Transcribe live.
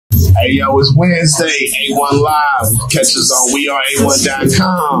Hey, yo, it's Wednesday, A1 Live. Catch us on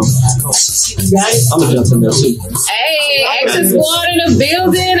weareA1.com. I'm gonna jump in there too. Hey, Action Squad in the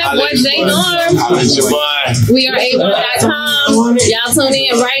building. That boy J Norm. How's your boy? We are A1.com. Y'all tune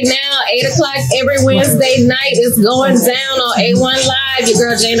in right now. 8 o'clock every Wednesday night. It's going down on A1 Live. Your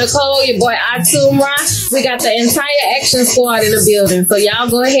girl J Nicole, your boy Atumra. We got the entire Action Squad in the building. So y'all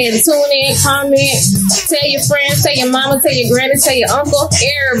go ahead and tune in, comment, tell your friends, tell your mama, tell your granny, tell your uncle,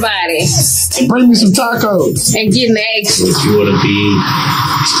 everybody. And bring me some tacos. And get in the action. If you want to be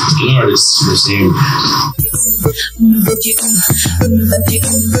an artist, you're saying.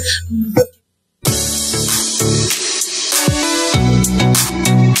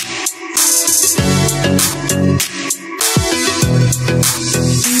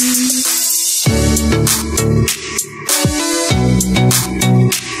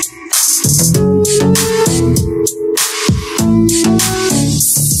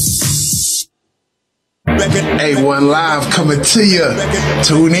 A1 Live coming to you.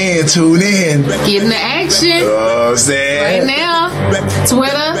 Tune in, tune in. Get in the action. You know what I'm saying? Right now.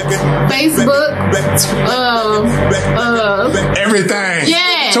 Twitter, Facebook, Everything.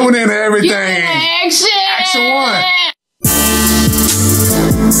 yeah. Tune in to everything. Get in the action. Action 1.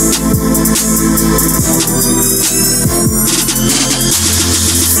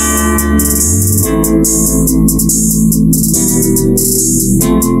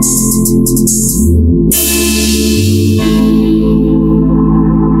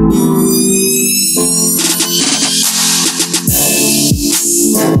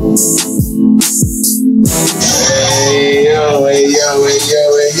 Hey yo.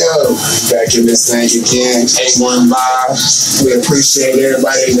 Back in this thing again. A1 Live. We appreciate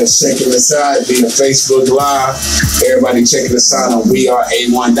everybody that's checking us out via Facebook Live. Everybody checking us out on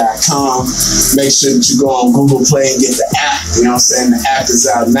weareA1.com. Make sure that you go on Google Play and get the app. You know what I'm saying? The app is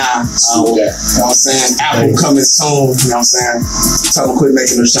out now. You know what I'm saying? Apple coming soon. You know what I'm saying? Tell them quit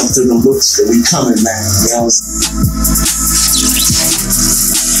making us jump through the loops because we coming, man. You know what I'm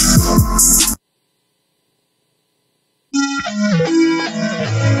saying?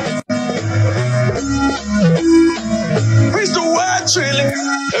 Trilling.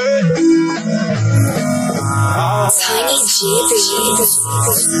 Tiny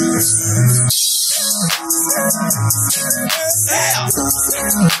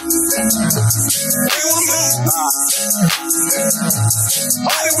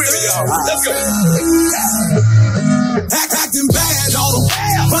Let's go. Acting bad on them.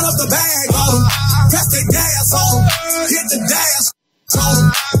 Run up the bag on them. Press the gas on them. Hit the dash on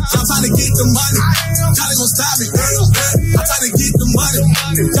them. I'm trying to get the money. Y'all gon' stop me. I'm trying to get the money.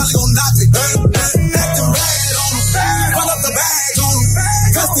 Y'all gon' knock me. Acting bad on them. Run up the bag on them.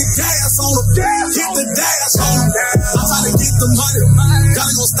 Press the gas on them. Hit the dash on them. I'm trying to get the money. Y'all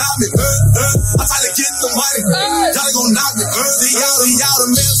gon' stop me. I'm trying to get the money. Y'all gon' knock me. See y'all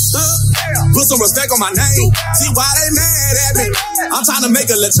done messed up. Put some respect on my name. See why they mad at me. I'm trying to make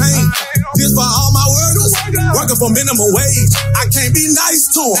a little change. This for all my workers working for minimum wage. I can't be nice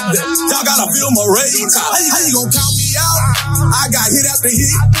to them. Y'all gotta feel my rage. How you gonna count me out? I got hit after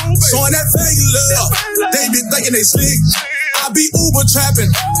hit, showing that fake love. They be thinking they slick. I be Uber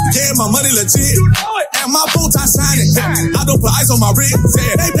trapping, yeah, my money legit, and my bow tie shining. I don't put ice on my wrist.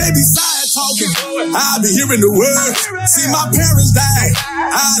 They be side talking. I be hearing the words. See, my parents died.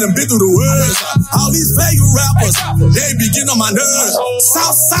 I done been through the words. All these fake rappers, they be getting on my nerves.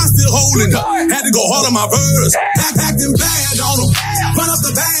 Southside still holding up. Had to go hard on my verse. Acting bad on them. Run up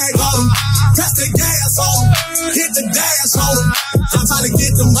the bag on them. Press the gas on them. Hit the dash on them. I'm trying to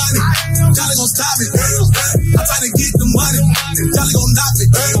get the money. Y'all gon' stop me. I'm trying to get the money. Y'all gon' knock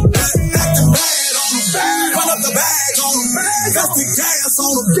me. Acting bad on them. Run up the bag on them. Press the gas on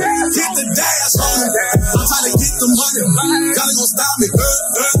them. Hit the dash on them. I'm trying to get the money. Y'all gon' stop me.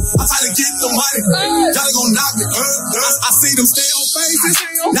 I'm trying to get the money. Y'all gon' knock me. I see them stale faces.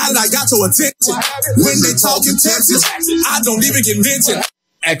 Now that I got your attention. When they talking Texas, I don't even get mentioned.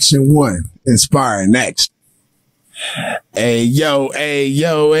 Action 1. Inspiring action. Hey yo,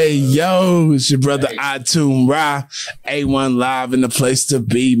 it's your brother Atum Ra, A1 Live in the place to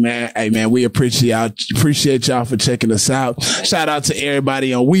be, man. Hey man, we appreciate y'all for checking us out. Shout out to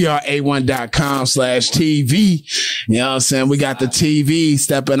everybody on weareA1.com/TV. You know what I'm saying? We got the TV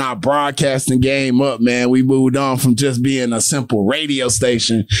stepping our broadcasting game up, man. We moved on from just being a simple radio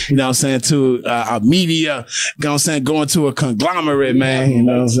station, you know what I'm saying, to a media, you know what I'm saying, going to a conglomerate, man. You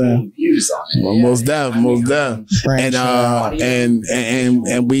know what I'm saying? Well, most definitely. And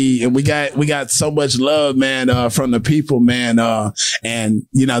we got so much love, man, from the people, man. And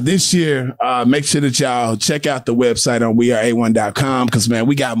you know, this year, make sure that y'all check out the website on weareA1.com because man,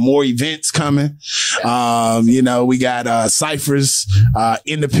 we got more events coming. You know, we got ciphers,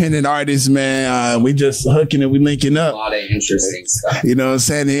 independent artists, man. We just hooking and we linking up. A lot of interesting stuff. You know what I'm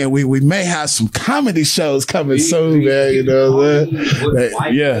saying? And we may have some comedy shows coming soon, man. You know what I'm saying?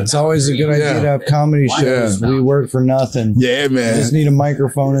 Yeah. It's always a good idea to have comedy shows. We work for nothing. Yeah, man. We just need a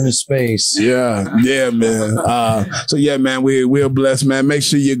microphone and a space. Yeah, man. So yeah, man, we're blessed, man. Make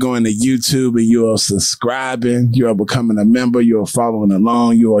sure you're going to YouTube and you are subscribing. You are becoming a member. You are following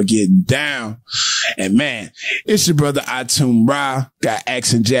along. You are getting down. And man, it's your brother Atum Ra. Got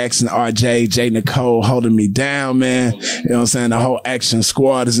Action Jackson, RJ, J Nicole holding me down, man. You know what I'm saying? The whole Action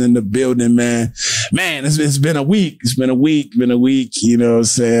Squad is in the building, man. Man, it's been a week. It's been a week. You know what I'm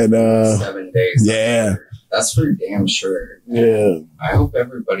saying? 7 days. Yeah. That's for damn sure. Yeah. I hope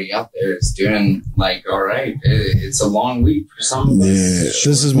everybody out there is doing like all right. It's a long week for some of us.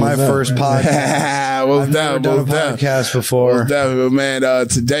 Yeah. This is my first podcast. I've never done a podcast before. Man,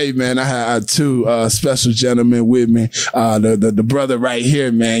 today, man, I had two special gentlemen with me. The brother right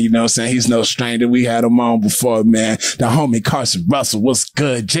here, man, you know what I'm saying? He's no stranger. We had him on before, man. The homie Carson Russell. What's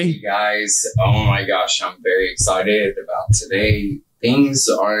good, G? Hey guys, oh my gosh, I'm very excited about today.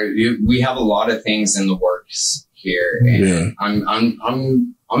 We have a lot of things in the works here, and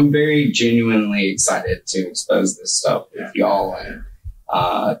I'm very genuinely excited to expose this stuff with y'all and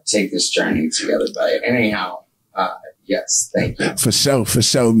take this journey together. But anyhow, yes, thank you. For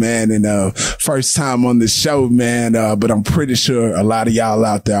sure, man. And first time on the show, man. But I'm pretty sure a lot of y'all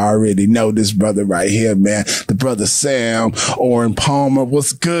out there already know this brother right here, man. The brother Sam, Oren Palmer.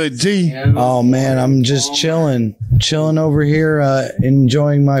 What's good, G? Oh man, I'm just chilling over here,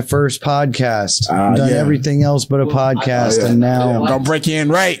 enjoying my first podcast. I've done everything else but a podcast, and now gonna break you in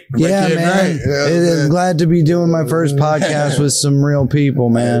right. Man. I'm glad to be doing my first podcast with some real people,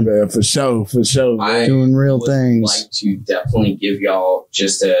 man. Man, for sure. Doing real things. Like to definitely give y'all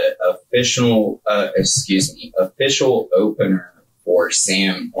just a official opener for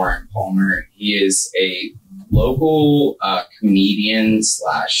Sam Oren Palmer. He is a local comedian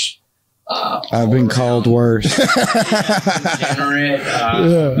slash I've been called worse. Degenerate.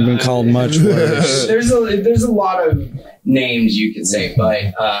 I've been called much worse. There's a lot of names you could say,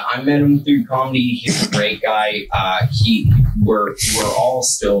 but I met him through comedy. He's a great guy. We're all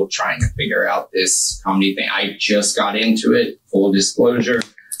still trying to figure out this comedy thing. I just got into it, full disclosure,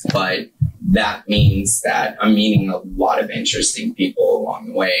 but that means that I'm meeting a lot of interesting people along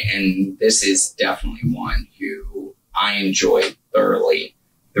the way, and this is definitely one who I enjoyed thoroughly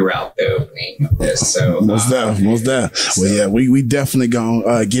throughout the opening of this. So most definitely. Well, yeah, we definitely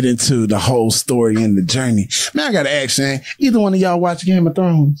gonna get into the whole story and the journey. Man, I gotta ask, man, either one of y'all watch Game of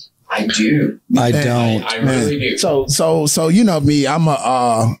Thrones? I do. I don't. I really do. So you know me, I'm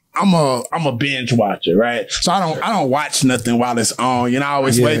a binge watcher, right? So I don't watch nothing while it's on. You know, I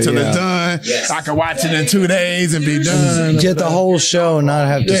always wait till it's done. Yes. I can watch it in 2 days and be done. Get the whole show and not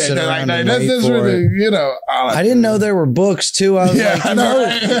have to sit around and wait for it. You know, I didn't know there were books too. I was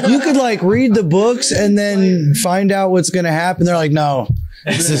like, you could like read the books and then find out what's going to happen. They're like, no,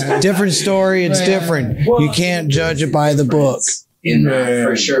 it's a different story. It's different. You can't judge it by the book. In that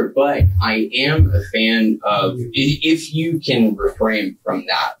for sure, but I am a fan of if you can refrain from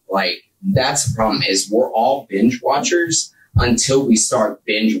that. Like that's the problem is we're all binge watchers until we start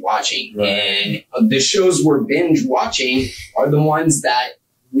binge watching, and the shows we're binge watching are the ones that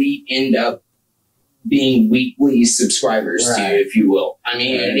we end up being weekly subscribers to, if you will. I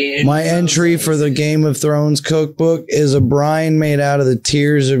mean, my entry for the Game of Thrones cookbook is a brine made out of the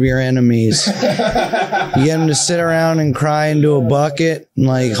tears of your enemies. You get them to sit around and cry into a bucket and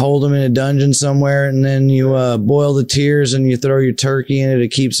like hold them in a dungeon somewhere, and then you boil the tears and you throw your turkey in it. It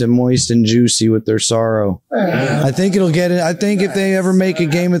keeps it moist and juicy with their sorrow. I think it'll get it. I think if they ever make a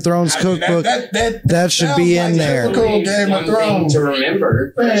Game of Thrones cookbook, that should be in there. Game of Thrones to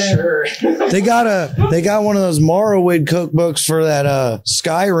remember for sure. They got one of those Morrowind cookbooks for that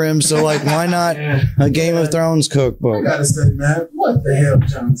Skyrim, so like why not a Game of Thrones cookbook? I gotta say, man, what the hell,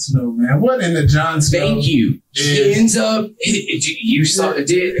 Jon Snow, man? What in the Jon Snow? Thank you. He ends up. You saw it.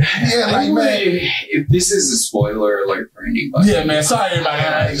 If this is a spoiler alert for anybody. Yeah, man. Sorry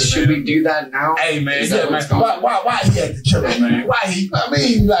about should we do that now? Hey, man. Yeah, man. Why he had to kill him, man? Why he? I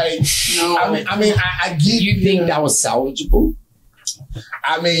mean, like, no. I get. You think that was salvageable?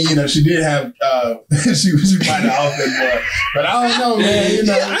 I mean, you know, she did have she might have offered more, but I don't know, man. You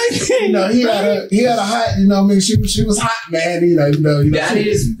know, he had a hot. You know, I mean, she was hot, man. You know, that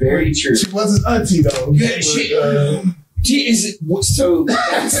is very true. She was his auntie though. Yeah, Is it, so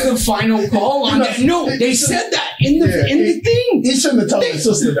that's the final call on that? No, they said that in the thing. He shouldn't have told his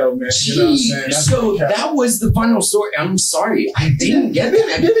sister though, man. You know what I'm saying? So that was the final story. I'm sorry, I didn't get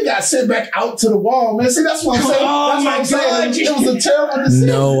that. Then he got sent back out to the wall, man. See, that's what I'm saying. Oh That's my what I'm saying. God. It was a terrible decision.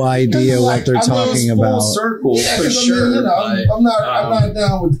 No idea what they're talking about. Full circle for I sure. mean, you know, I'm not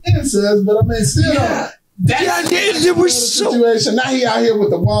down with incest, but I mean, still. There was so situation. Now he out here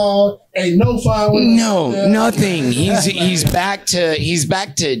with the wall. Ain't no fine with nothing. He's back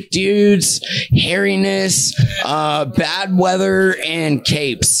to dudes, hairiness, bad weather, and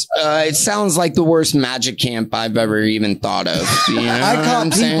capes. It sounds like the worst magic camp I've ever even thought of. You know I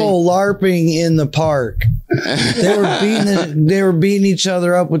caught people LARPing in the park. They were beating each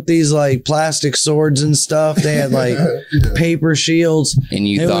other up with these like plastic swords and stuff. They had like paper shields. And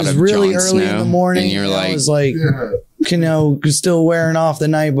you it thought was of really Jon early Snow, in the morning. and you're like, I was like, you know, still wearing off the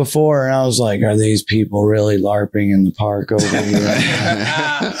night before, and I was like, are these people really LARPing in the park over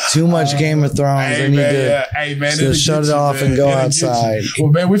here? Too much Game of Thrones. Hey, I need to shut it off and go outside.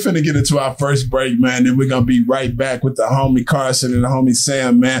 Well, man, we're finna get into our first break, man. Then we're gonna be right back with the homie Carson and the homie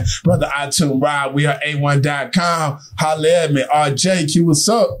SandMan. Brother iTunes Ride, we are A1.com. Holla at me. RJQ, what's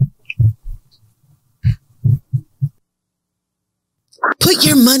up? Put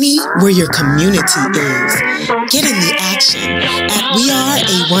your money where your community is. Get in the action at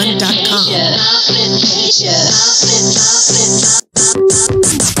weareA1.com.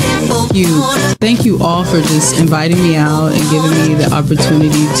 Thank you all for just inviting me out and giving me the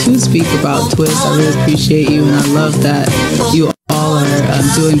opportunity to speak about Twist. I really appreciate you, and I love that you all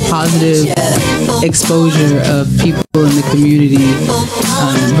are doing positive exposure of people in the community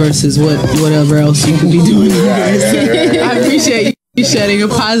versus whatever else you could be doing. I appreciate you shedding a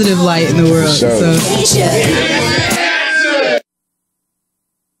positive light in the world. So.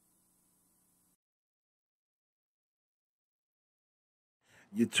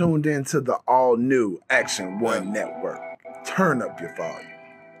 You tuned in to the all-new Action One Network. Turn up your volume.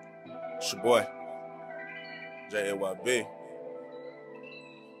 It's your boy, JAYB.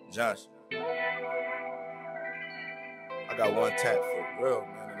 Josh. I got one tap for real,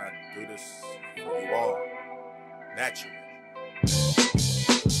 man, and I do this for you all. Naturally.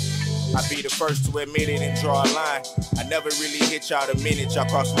 I be the first to admit it and draw a line. I never really hit y'all the minute y'all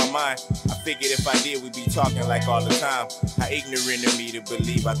crossed my mind. I figured if I did, we'd be talking like all the time. How ignorant of me to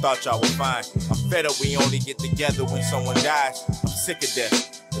believe I thought y'all were fine. I'm fed up we only get together when someone dies. I'm sick of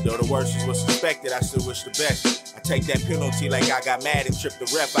death. But though the worst is what's suspected, I still wish the best. I take that penalty like I got mad and tripped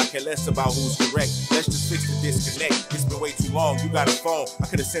the ref. I care less about who's correct. Let's just fix the disconnect. It's been way too long. You got a phone. I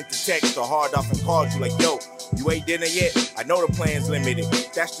could have sent the text or hard off and called you like, yo, you ate dinner yet? I know the plan's limited.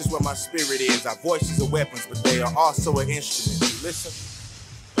 That's just where my spirit is. Our voices are weapons, but they are also an instrument. You listen?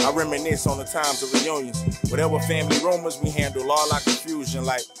 I reminisce on the times of reunions. Whatever family rumors, we handle all our confusion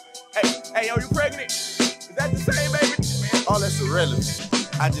like, hey, yo, you pregnant? Is that the same baby? All that's irrelevant.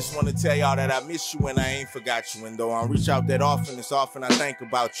 I just want to tell y'all that I miss you and I ain't forgot you. And though I don't reach out that often, it's often I think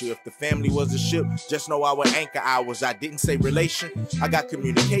about you. If the family was a ship, just know our anchor hours. I didn't say relation. I got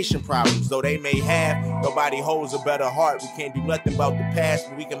communication problems, though they may have. Nobody holds a better heart. We can't do nothing about the past,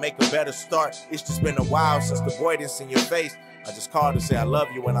 but we can make a better start. It's just been a while since the boy didn't see your face. I just called to say I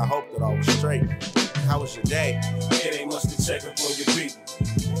love you and I hope that all was straight. How was your day? It ain't much to check up on your people.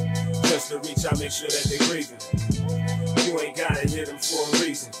 Just to reach out, make sure that they breathing. You ain't gotta hit them for a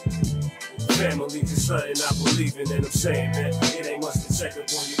reason. Family just something I believe in, and I'm saying, man, it ain't much to check up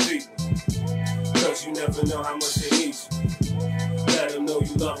on your people. Cause you never know how much they need you. Let them know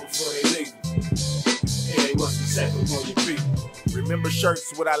you love them before they leave you. It ain't much to check up on your people. Remember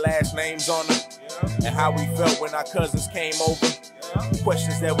shirts with our last names on them? Yeah. And how we felt when our cousins came over? Yeah.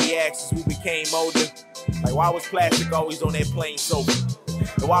 Questions that we asked as we became older. Like, why was plastic always on that plain sofa?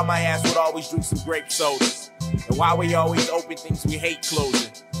 And why my ass would always drink some grape sodas? And why we always open things we hate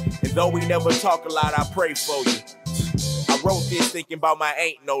closing? And though we never talk a lot, I pray for you. I wrote this thinking about my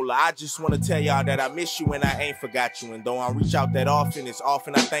Aunt Nola. I just want to tell y'all that I miss you and I ain't forgot you. And though I reach out that often, it's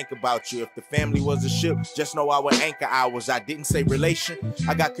often I think about you. If the family was a ship, just know our anchor hours. I didn't say relation.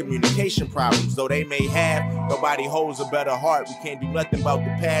 I got communication problems, though they may have. Nobody holds a better heart. We can't do nothing about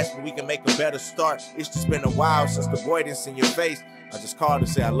the past, but we can make a better start. It's just been a while since the boy didn't see your face. I just called to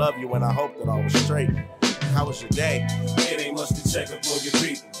say I love you and I hope that all was straight. How was your day? It ain't much to check up on your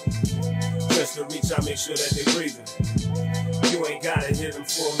people. Just to reach out, make sure that they breathing. You ain't gotta hit them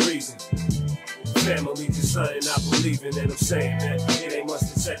for a reason. Family just something I believe in, and I'm saying, man, it ain't much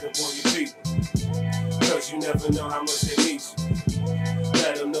to check up on your people. Cause you never know how much they need you.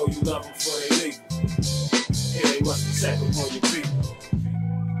 Let them know you love them before they leave you. It ain't much to check up on your people.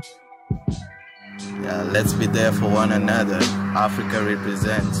 let's be there for one another. Africa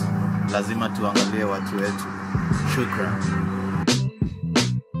represents. Lazima tuangalie watu wetu. Shukran.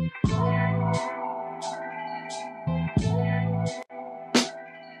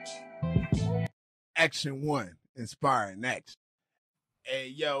 Action 1, inspiring action.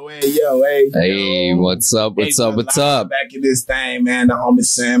 Hey, Hey, what's up? What's up? Back in this thing, man. The homie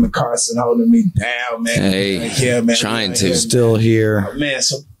Sam and Carson holding me down, man. Hey, yeah, man. trying to. Still here. Man,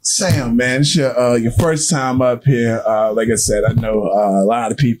 so Sam, man, it's your first time up here. Like I said, I know a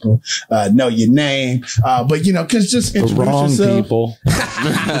lot of people know your name, but cause just introduce the wrong yourself. People.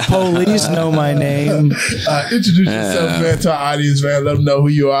 The police know my name. Introduce yourself, man, to our audience, man. Let them know who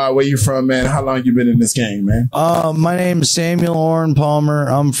you are, where you from, man. How long you been in this game, man? My name is Samuel Oren Palmer.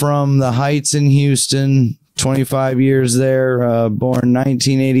 I'm from the Heights in Houston. 25 years there, born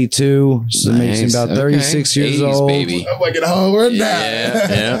 1982, so it makes me about 36 years old. Baby. I'm like at home right now.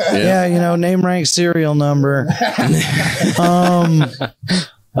 Yeah, name, rank, serial number.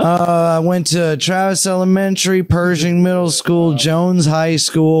 I went to Travis Elementary, Pershing Middle School, Jones High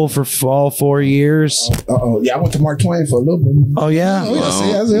School for all 4 years. Yeah, I went to Mark Twain for a little bit. Oh, yeah?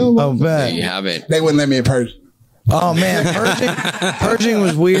 Oh, bet. There you have it. They wouldn't let me in Pershing. Oh man, Pershing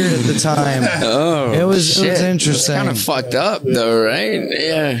was weird at the time. Oh, it was interesting. Kind of fucked up though, right?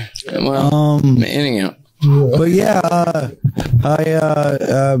 Yeah. Well, anyhow. But yeah,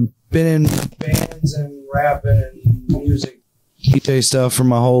 I been in bands and rapping and music, DJ stuff for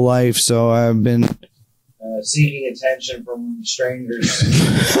my whole life. So I've been seeking attention from strangers.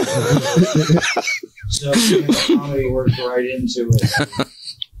 So comedy worked right into it.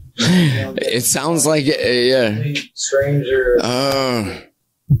 It sounds like yeah. Stranger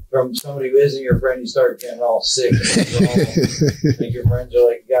from somebody who isn't your friend, you start getting all sick. Like your friends are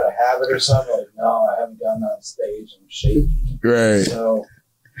like, "You got a habit or something?" Like, no, I haven't gotten on stage. I'm shaking. Right. So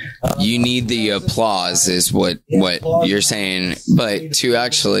you need the applause, is what you're saying, but to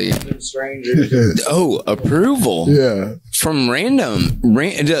actually approval. Yeah. From random,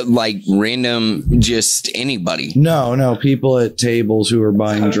 just anybody. No, people at tables who are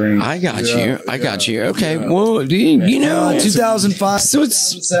buying drinks. I got you. Okay, well, you know, 2005,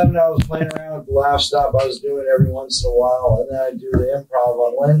 2007, I was playing around with the Laugh Stop. I was doing it every once in a while, and then I do the improv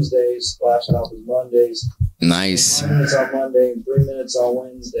on Wednesdays. Laugh Stop is Mondays. Nice. 5 minutes on Monday and 3 minutes on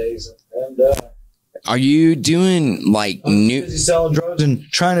Wednesdays, and are you doing like new? Busy selling drugs and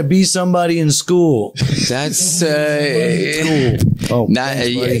trying to be somebody in school. That's cool.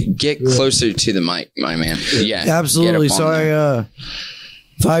 Get closer to the mic, my man. Yeah, absolutely. So I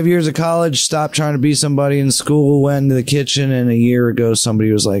 5 years of college, stopped trying to be somebody in school, went into the kitchen, and a year ago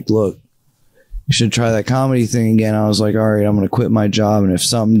somebody was like, "Look, you should try that comedy thing again." I was like, "All right, I'm going to quit my job, and if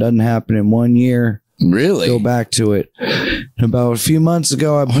something doesn't happen in 1 year, really go back to it." About a few months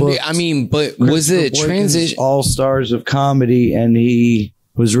ago, I booked. But was it transition? All Stars of Comedy, and he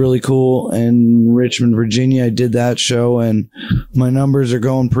was really cool. In Richmond, Virginia, I did that show, and my numbers are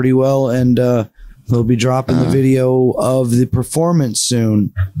going pretty well. And they'll be dropping the video of the performance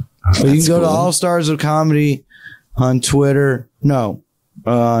soon. So you can go to All Stars of Comedy on Twitter. No,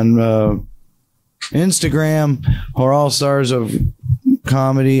 on Instagram, or All Stars of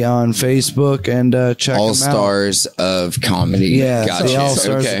Comedy on Facebook, and check All them Stars of Comedy. Yeah, gotcha. All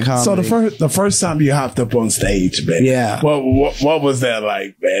Stars of Comedy. So the first time you hopped up on stage, man. Yeah. What was that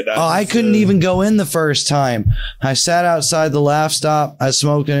like, man? I couldn't even go in the first time. I sat outside the Laugh Stop. I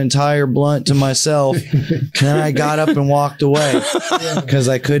smoked an entire blunt to myself. Then I got up and walked away because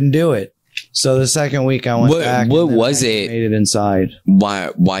I couldn't do it. So the second week I went back. What was it? Made it inside.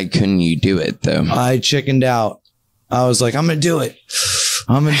 Why couldn't you do it though? I chickened out. I was like, I'm going to do it.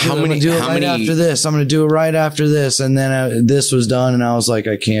 I'm going to do it right after this. I'm going to do it right after this. And then this was done, and I was like,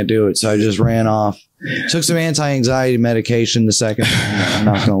 I can't do it. So I just ran off. Took some anti-anxiety medication the second time. I'm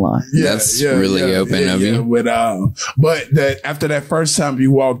not going to lie. That's really open of you. But after that first time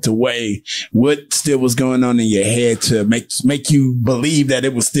you walked away, what still was going on in your head to make you believe that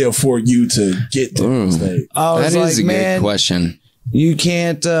it was still for you to get to the stage? That is a good question. You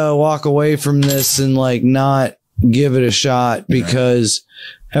can't walk away from this and not give it a shot, because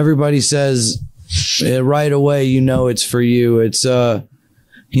everybody says right away, it's for you. It's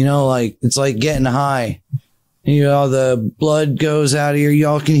it's like getting high. The blood goes out of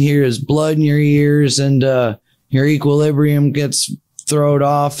y'all can hear his blood in your ears, and your equilibrium gets thrown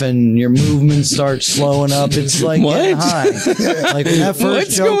off and your movement starts slowing up. It's like getting high. Like when that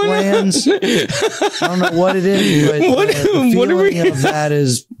first joke lands, I don't know what it is, but the feeling of that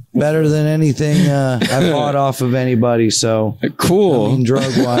is better than anything I bought off of anybody. So cool. I mean,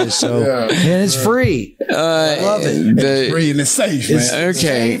 drug wise. So and it's free. I love it. It's free and it's safe, man.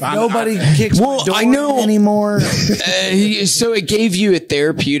 Okay. Nobody kicks my door I know anymore. So it gave you a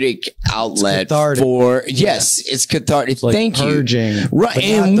therapeutic outlet for it's cathartic. Like Thank purging, you. Right,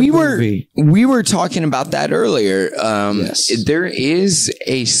 and we were talking about that earlier. There is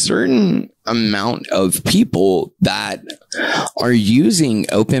a certain amount of people that are using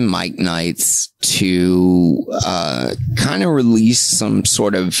open mic nights to kind of release some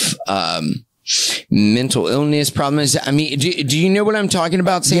sort of mental illness problems. I mean, do you know what I'm talking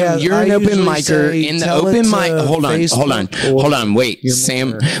about, Sam? Yeah, You're an open micer in the open mic. Hold on. Wait,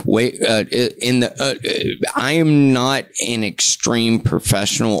 Sam. Wait. I am not an extreme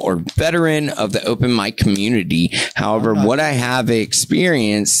professional or veteran of the open mic community. However, what I have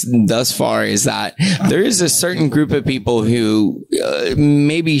experienced thus far is that there is a certain group of people who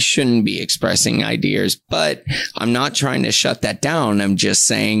maybe shouldn't be expressing ideas, but I'm not trying to shut that down. I'm just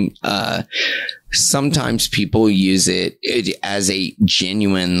saying, sometimes people use it as a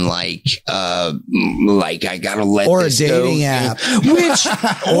genuine, like I gotta let or this a dating go. app,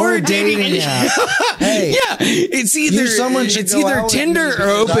 or a dating app. Hey, yeah, it's either Tinder or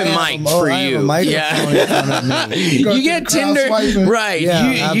open mic for you. Yeah, you get Tinder, right?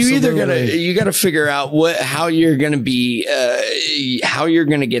 Yeah, you either gotta figure out how you're gonna be, how you're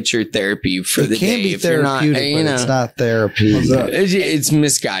gonna get your therapy for the day. If you're not, it's not therapy. It's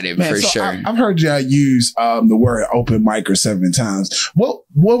misguided for sure. I've heard y'all use the word open micer 7 times. What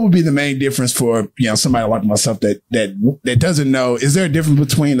would be the main difference for somebody like myself that doesn't know? Is there a difference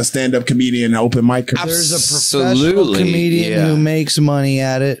between a stand-up comedian and an open micer? There's a professional comedian who makes money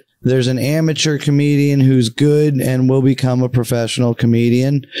at it. There's an amateur comedian who's good and will become a professional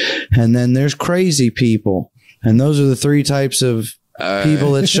comedian, and then there's crazy people, and those are the 3 types of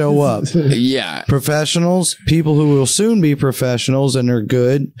people that show up. Yeah. Professionals, people who will soon be professionals and are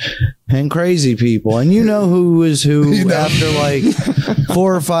good, and crazy people. And you know who is who after like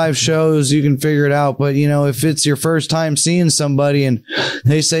 4 or 5 shows, you can figure it out. But if it's your first time seeing somebody and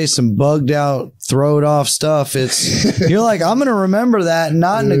they say some bugged out, throw it off stuff, you're like, I'm going to remember that,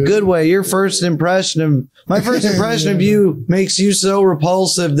 not in a good way. My first impression of you makes you so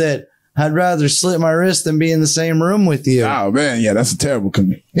repulsive that I'd rather slit my wrist than be in the same room with you. Oh man, yeah, that's a terrible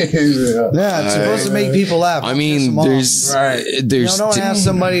comedian. It's supposed to make people laugh. I mean, there's don't ask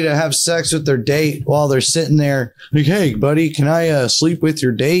somebody to have sex with their date while they're sitting there. Like, hey, buddy, can I sleep with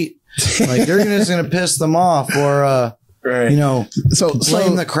your date? Like, they're just gonna piss them off, or blame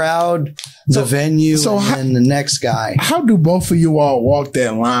the crowd, the venue, and the next guy. How do both of you all walk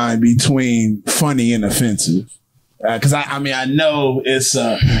that line between funny and offensive? Because I know it's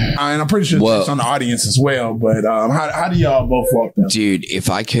and I'm pretty sure it's on the audience as well, but how do y'all both walk that? Dude, if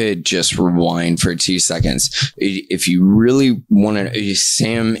I could just rewind for 2 seconds, if you really want to,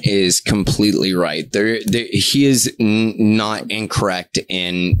 Sam is completely right. He is not incorrect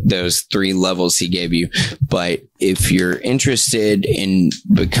in those 3 levels he gave you, but if you're interested in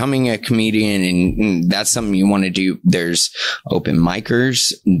becoming a comedian and that's something you want to do, there's open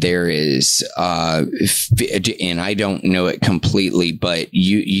micers. There is, and I don't know it completely, but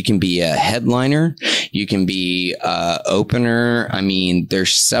you can be a headliner. You can be opener. I mean,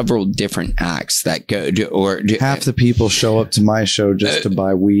 there's several different acts that go half the people show up to my show just to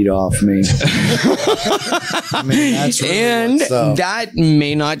buy weed off me. I mean, that's really that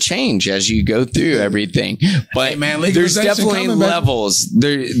may not change as you go through everything, but there's definitely levels.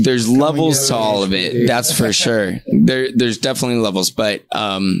 There's levels to all of it. That's for sure. There's definitely levels. But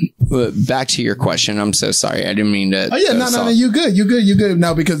back to your question. I'm so sorry. I didn't mean to. Oh yeah, no. You good.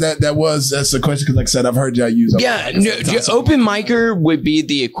 No, because that's the question. Because like I said, I've heard y'all use. Open micer would be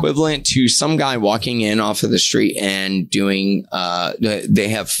the equivalent to some guy walking in off of the street and doing. They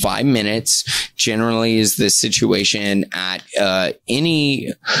have 5 minutes. Generally, is the situation at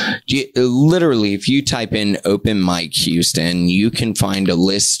literally, if you type in open mic Houston, you can find a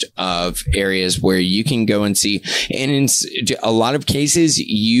list of areas where you can go and see. And in a lot of cases,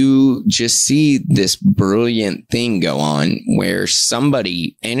 you just see this brilliant thing go on where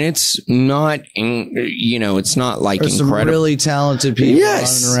somebody, and it's not, it's not like there's incredible. Some really talented people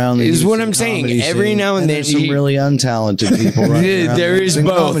running around. Is what I'm saying. Every now and then, there's some really untalented people running around. There is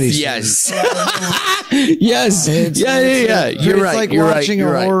both. Yes. Yes. Yeah. You're right. It's like watching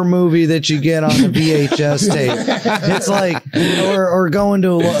a horror movie that you get on a VHS tape. It's like, or going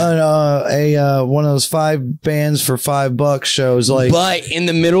to one of those 5 bands for $5 shows. Like, but in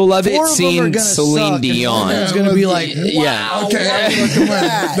the middle of it, seeing Celine Dion, it's going to be like, wow, okay,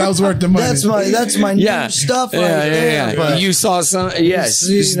 that was worth the money. That's my new stuff right there. But you saw some, yes,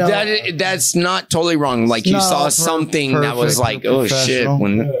 you know, that's not totally wrong. Like you saw something that was like, oh shit.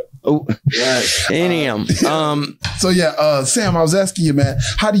 Anyhow, so yeah, Sam, I was asking you, man,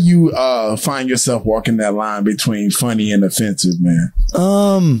 how do you find yourself walking that line between funny and offensive, man?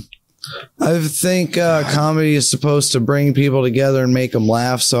 I think comedy is supposed to bring people together and make them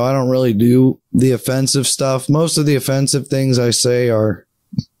laugh, so I don't really do the offensive stuff. Most of the offensive things I say are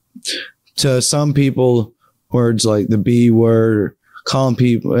to some people words like the B word, or calling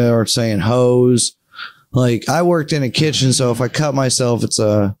people, or saying hoes. Like, I worked in a kitchen, so if I cut myself, it's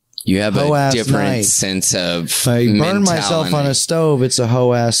a you have a hoe-ass different knife. sense of If I burn myself on a stove, it's a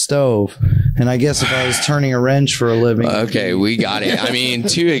hoe-ass stove. And I guess if I was turning a wrench for a living. Okay, we got it. I mean,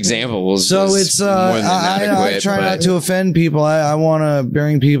 2 examples. So it's, I try not to offend people. I want to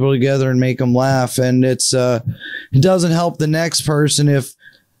bring people together and make them laugh. And it's, it doesn't help the next person if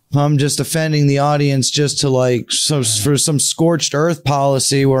I'm just offending the audience just to like, so for some scorched earth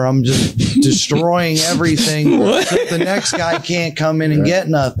policy where I'm just destroying everything. So the next guy can't come in and get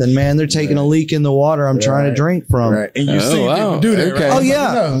nothing, man. They're taking a leak in the water I'm trying to drink from. Right. And you see people do that, right? Oh,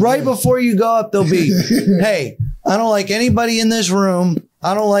 yeah. Right before you go up, they'll be, hey, I don't like anybody in this room.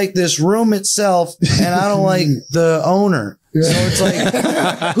 I don't like this room itself. And I don't like the owner. So it's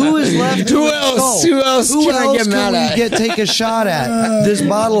like, who is left? Who else can I get mad at? Take a shot at? This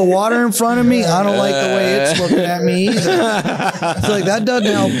bottle of water in front of me? I don't like the way it's looking at me either. It's like, that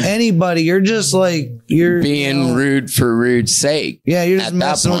doesn't help anybody. You're just like, you're being rude for rude's sake. Yeah, you're just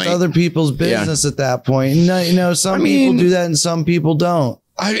messing with other people's business at that point. And, some people do that and some people don't.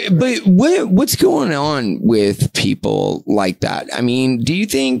 But what's going on with people like that? I mean, do you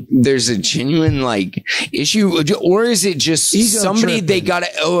think there's a genuine like issue, or is it just somebody they got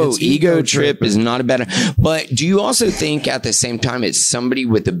to? Ego trip is not a bad. But do you also think at the same time it's somebody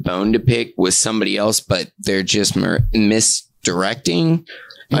with a bone to pick with somebody else, but they're just misdirecting?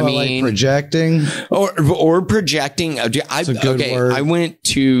 I mean, like projecting or projecting. That's a good word. I went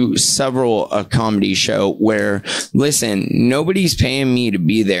to a comedy show where, listen, nobody's paying me to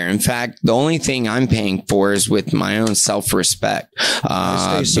be there. In fact, the only thing I'm paying for is with my own self-respect.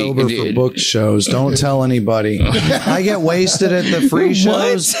 I stay sober for book shows. Don't tell anybody. I get wasted at the free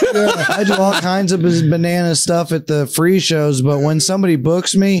shows. I do all kinds of banana stuff at the free shows, but when somebody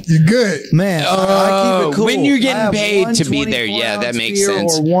books me, you're good, man. I keep it cool. When you're getting paid to be there, that makes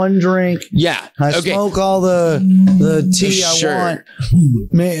sense. One drink. Yeah. I smoke all the tea I want.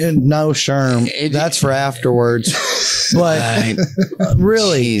 Man, no sherm. That's for afterwards. But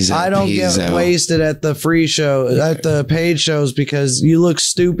really, I don't get wasted at the free show, at the paid shows, because you look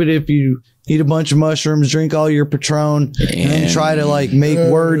stupid if you eat a bunch of mushrooms, drink all your Patron, and then try to like make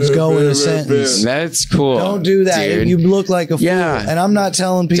words go in a sentence. That's cool. Don't do that. Dude. You look like a fool. And I'm not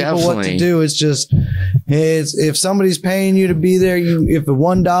telling people what to do. It's just, if somebody's paying you to be there, if the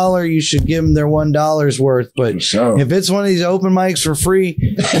 $1, you should give them their $1 worth. But if it's one of these open mics for free,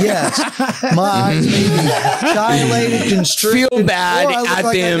 yes, my eyes may be dilated, constricted. Feel bad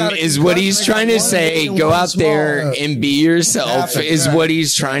at them is what he's trying to say. Go out there and be yourself is what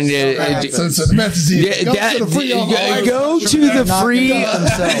he's trying to. So the message is go to the free.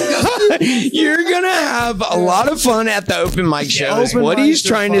 You're gonna have a lot of fun at the open mic shows. What he's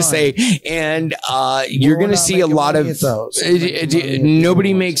trying to say, and you're gonna see a lot of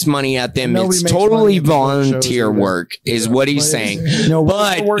nobody makes money at them. It's totally volunteer work, is what he's saying.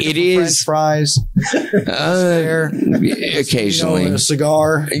 But it is fries. Occasionally, a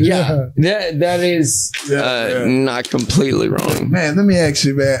cigar. Yeah, that is not completely wrong. Man, let me ask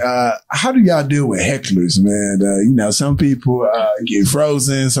you, man. How do y'all deal with hecklers, man? Some people get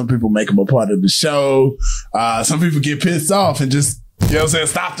frozen. Some people make them a part of the show. Some people get pissed off and just,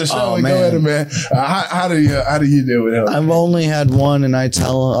 stop the show and go at him, man. How do you deal with him? I've only had one, and I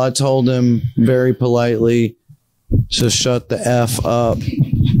told him very politely to shut the F up.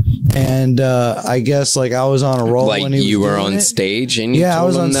 And I guess like I was on a roll when he was on stage, and I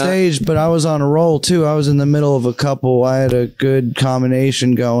was on stage, but I was on a roll too. I was in the middle of a couple. I had a good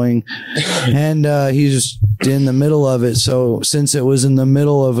combination going, and he's in the middle of it. So since it was in the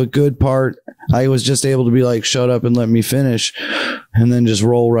middle of a good part, I was just able to be like, shut up and let me finish, and then just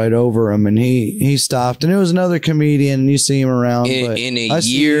roll right over him. And he stopped, and it was another comedian. You see him around in a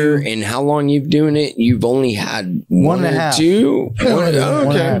year. And how long you've doing it? You've only had one and a half, 2. One and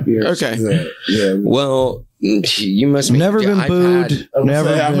a half years. Okay. Yeah. Well, you must never been booed.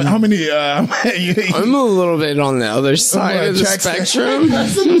 Never. How many? I'm a little bit on the other side of the spectrum.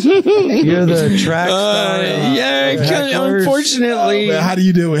 You're the track star. Unfortunately. How do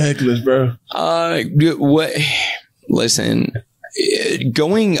you deal with hecklers, bro? Listen,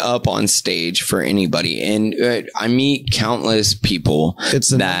 going up on stage for anybody, and I meet countless people. It's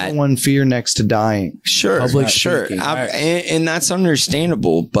the number one fear next to dying. Sure, sure. And that's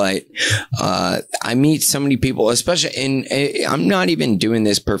understandable. But I meet so many people, especially, and I'm not even doing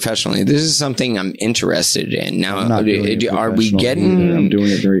this professionally. This is something I'm interested in. Now, are we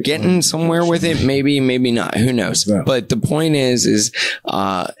getting somewhere with it? Maybe, maybe not. Who knows? Yeah. But the point is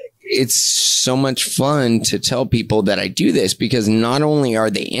it's so much fun to tell people that I do this, because not only are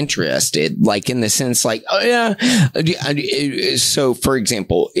they interested, like in the sense like, oh yeah. So for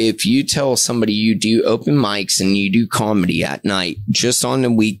example, if you tell somebody you do open mics and you do comedy at night, just on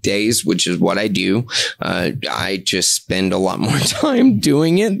the weekdays, which is what I do, I just spend a lot more time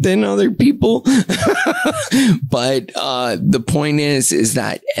doing it than other people. But the point is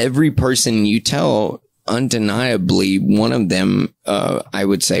that every person you tell, undeniably, one of them, I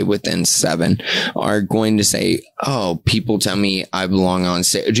would say within 7, are going to say, oh, people tell me I belong on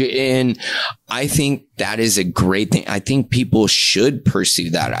stage. And I think that is a great thing. I think people should pursue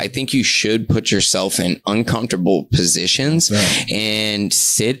that. I think you should put yourself in uncomfortable positions and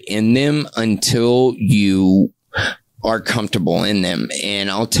sit in them until you are comfortable in them. And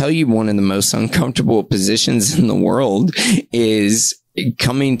I'll tell you, one of the most uncomfortable positions in the world is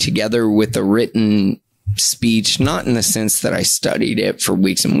coming together with a written speech, not in the sense that I studied it for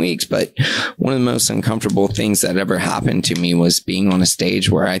weeks and weeks, but one of the most uncomfortable things that ever happened to me was being on a stage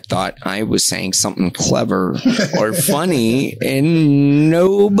where I thought I was saying something clever or funny and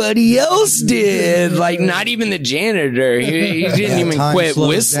nobody else did. Like, not even the janitor. He didn't even quit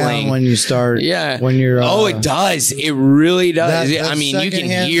whistling. When you start, when you're, oh, it does. It really does. I mean, you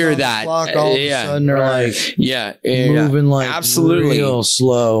can hear that. All of a sudden they're like, moving like absolutely real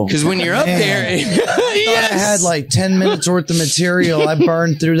slow. Because when you're up there, I had like 10 minutes worth of material. I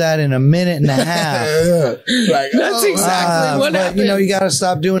burned through that in a minute and a half. Like, that's exactly what happened. You know, you got to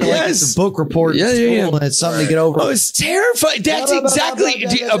stop doing it like it's a book report in school and it's something to get over. Oh, it's terrifying. That's exactly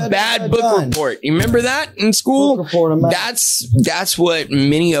a bad book report. You remember that in school? That's what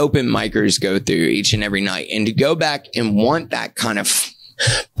many open micers go through each and every night. And to go back and want that kind of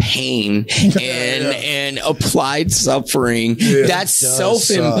pain and applied suffering that's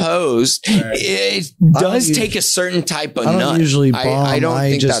self-imposed, it does take a certain type of nut. I don't usually bomb. I don't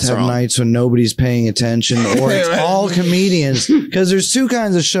think just have nights when nobody's paying attention, or it's all comedians, because there's two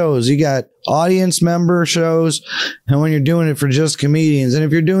kinds of shows. You got audience member shows, and when you're doing it for just comedians. And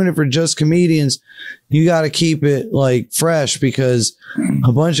if you're doing it for just comedians, you got to keep it like fresh, because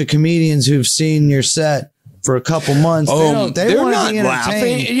a bunch of comedians who've seen your set for a couple months, they want to be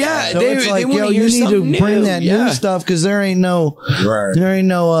entertained. Yeah, so it's like, yo, you need to bring that new stuff, because there ain't no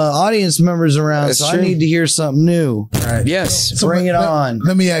audience members around. That's so true. I need to hear something new. Right. Yes, so bring it on.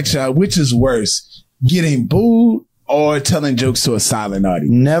 Let me ask y'all, which is worse, getting booed or telling jokes to a silent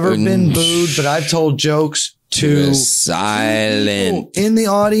audience? Never been booed, but I've told jokes to silent in the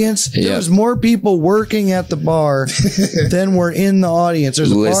audience. There's more people working at the bar than were in the audience.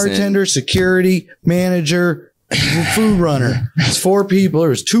 There's a bartender, security, manager, food runner. It's 4 people.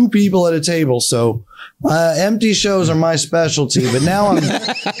 There's 2 people at a table. So empty shows are my specialty, but now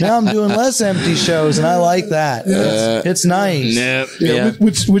I'm doing less empty shows, and I like that. It's nice.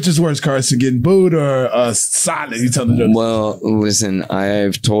 Which is worse, Carson, getting booed or silent? You tell the jokes. Well, listen,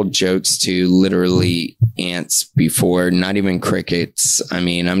 I've told jokes to literally ants before, not even crickets. I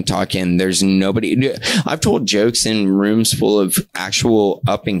mean, I'm talking, there's nobody. I've told jokes in rooms full of actual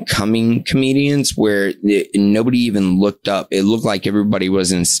up and coming comedians where nobody even looked up. It looked like everybody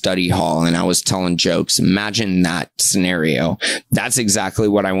was in study hall and I was telling jokes. Imagine that scenario. That's exactly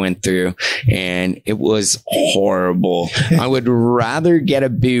what I went through, and it was horrible. I would rather get a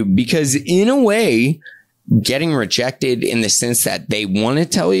boob, because in a way, getting rejected in the sense that they want to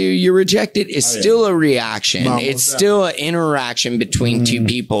tell you you're rejected is still a reaction. It's still an interaction between 2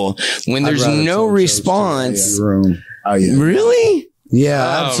 people. When there's no response. Really?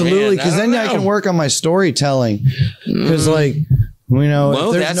 Yeah, absolutely. Because then I can work on my storytelling. Because if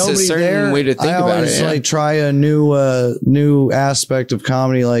there's that's nobody a certain there, way to think I about always it. Try a new aspect of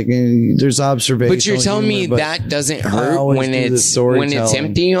comedy. Like there's observation. But you're telling me that doesn't hurt when it's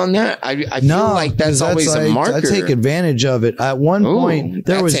empty on that? I feel like that's always a marker. I take advantage of it. At one point,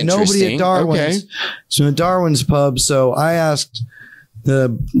 there was nobody at Darwin's. So at Darwin's pub. So I asked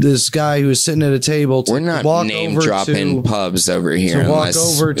this guy who was sitting at a table to We're not walk name over dropping pubs over here to walk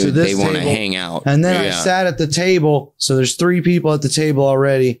over to this they want to table. hang out. And then I sat at the table. So there's 3 people at the table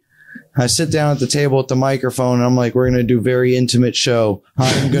already. I sit down at the table with the microphone and I'm like, we're going to do a very intimate show.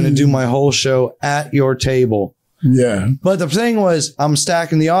 I'm going to do my whole show at your table. Yeah. But the thing was, I'm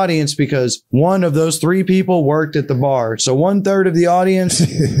stacking the audience because one of those 3 people worked at the bar. So 1/3 of the audience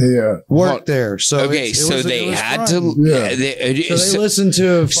worked there. So okay, so they had fun. to. So they listened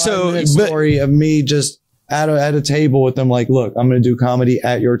to a 5-minute story of me just at a table with them. Like, look, I'm going to do comedy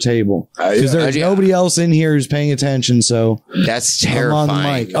at your table because there's nobody else in here who's paying attention. So that's terrifying. I'm on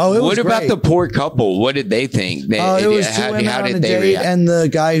the mic. Oh, it was what about great. the poor couple? What did they think? It was two women on a date, and the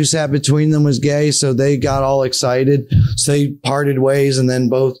guy who sat between them was gay, so they got all excited. So they parted ways, and then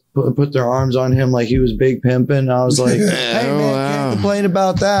both put their arms on him like he was big pimping. I was like, "Hey man, can't complain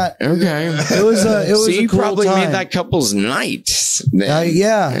about that." Okay, it was so a you cool probably time. made that couple's night.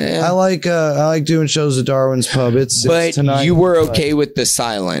 I like doing shows at Darwin's Pub. It's tonight. You were okay with the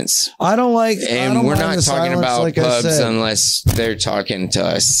silence. I don't like, and we're not talking about pubs unless they're talking to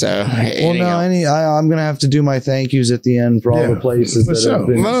us. So, I'm gonna have to do my thank yous at the end for all the places that have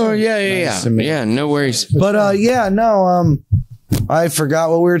been. Oh yeah. No worries. But I forgot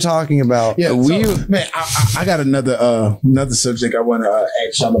what we were talking about. Yeah, man, I got another subject I want to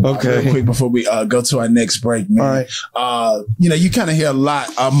ask y'all about real quick before we go to our next break, man. All right. You kind of hear a lot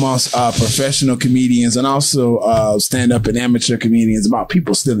amongst professional comedians and also stand-up and amateur comedians about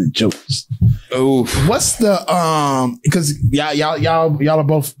people stealing jokes. Oh, what's the because y'all are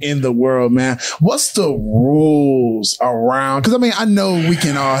both in the world, man. What's the rules around? Because I know we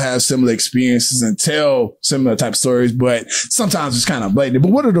can all have similar experiences and tell similar type stories, but sometimes it's kind of blatant.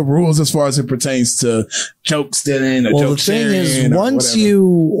 But what are the rules as far as it pertains to joke stealing or joke sharing? The thing is, once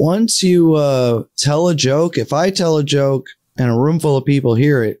you tell a joke, if I tell a joke and a room full of people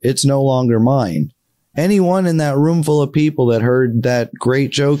hear it, it's no longer mine. Anyone in that room full of people that heard that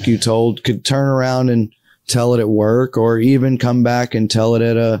great joke you told could turn around and tell it at work, or even come back and tell it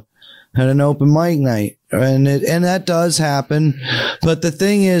at an open mic night. And that does happen. But the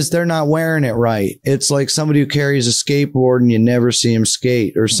thing is, they're not wearing it right. It's like somebody who carries a skateboard and you never see him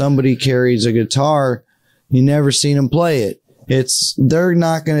skate, or somebody carries a guitar, you never seen him play it. They're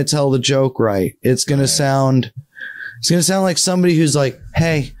not going to tell the joke right. It's going to sound like somebody who's like,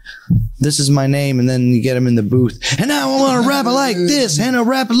 "Hey, this is my name," and then you get them in the booth, and now I want to rap it like this and I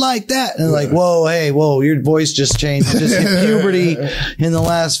rap it like that, and they're like, whoa, your voice just changed, just hit puberty in the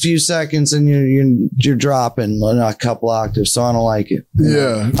last few seconds, and you're dropping a couple octaves, so I don't like it.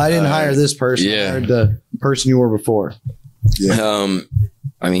 I didn't hire this person. I hired the person you were before.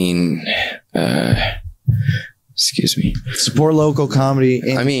 Excuse me. Support local comedy.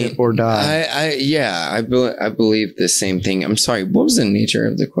 Or die. I believe the same thing. I'm sorry. What was the nature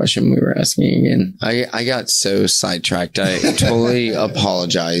of the question we were asking again? I got so sidetracked. I totally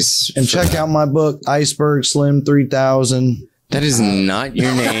apologize. And check out my book, Iceberg Slim 3000. That is not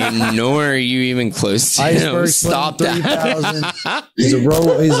your name, nor are you even close to Iceberg Stop Slim that. He's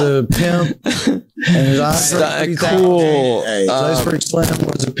a pimp. And his Iceberg 3000. Cool. Iceberg Slim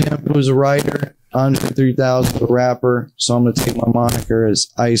was a pimp who was a writer. Andre 3000, a rapper, so I'm gonna take my moniker as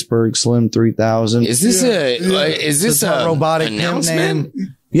Iceberg Slim 3000. Is this a robotic announcement?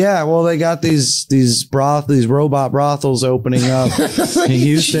 name? Yeah, well, they got these robot brothels opening up in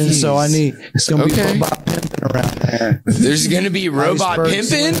Houston, so it's gonna be robot pimping around there. There's gonna be robot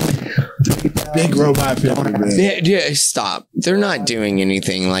pimping. Big robot pimping, man. Yeah, stop. They're not doing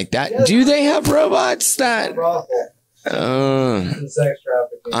anything like that. Do they have robots that?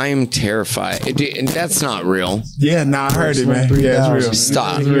 I am terrified. That's not real. Yeah, I heard it, man. Yeah, it's real.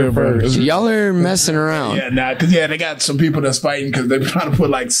 Stop. It's real, bro. Y'all are messing around. Yeah, because they got some people that's fighting because they're trying to put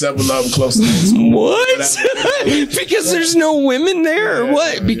like several of them close to them. What? Because there's no women there, or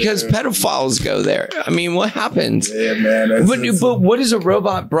what? Because pedophiles go there. I mean, what happens? Yeah, man. But what is a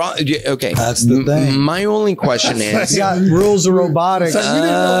robot? Okay, that's the thing. My only question is, got rules of robotics.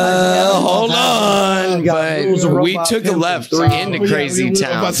 Hold on, but we took a left into Crazy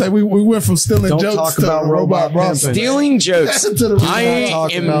Town. I'm about to say we went from stealing jokes talk to about robot brothel. Stealing jokes. I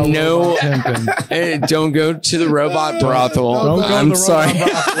am no. Don't go to the robot brothel. I'm sorry.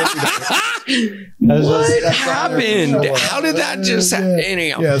 What happened? How did that just happen?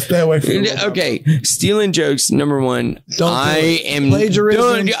 Anyhow. Yeah, stay away from it. Okay, stealing jokes. Number one, I am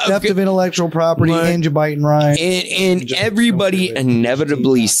plagiarism, theft of intellectual property, and you biting right. And everybody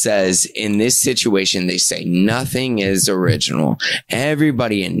inevitably says in this situation, they say nothing is original.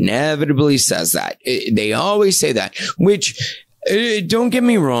 Everybody inevitably says that. They always say that, which don't get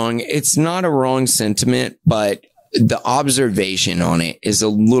me wrong. It's not a wrong sentiment, but the observation on it is a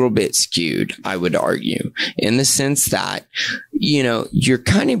little bit skewed, I would argue, in the sense that, you're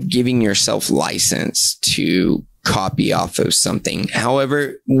kind of giving yourself license to copy off of something.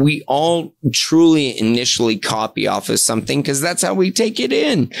 However, we all truly initially copy off of something because that's how we take it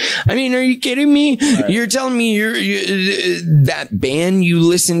in. I mean, are you kidding me? Right. You're telling me that band you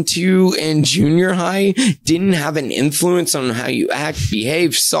listened to in junior high didn't have an influence on how you act,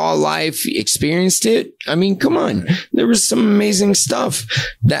 behave, saw life, experienced it? I mean, come on. There was some amazing stuff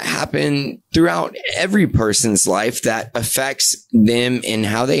that happened throughout every person's life that affects them and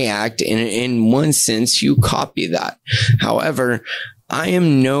how they act. And in one sense, you copy that. However, I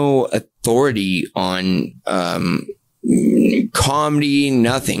am no authority on comedy,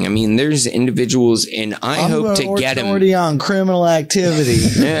 nothing. I mean, there's individuals, and I hope to get them authority on criminal activity.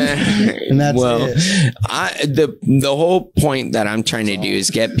 And that's it. The whole point that I'm trying to do is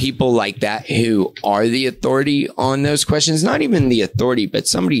get people like that who are the authority on those questions. Not even the authority, but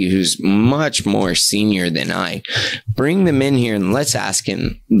somebody who's much more senior than I. Bring them in here and let's ask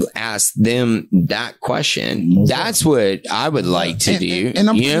them that question. That's what I would like to do.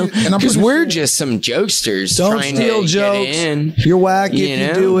 Because we're just some jokesters trying to jokes. Get in. You're whack if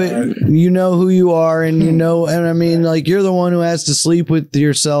you do it. You know who you are, and you know, and I mean, like, you're the one who has to sleep with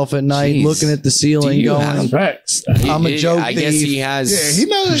yourself at night, looking at the ceiling, going, "I'm a joke I thief." guess he has. Yeah, he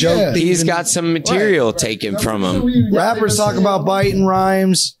knows. Joke thief. He's got some material taken from him. Rappers talk about biting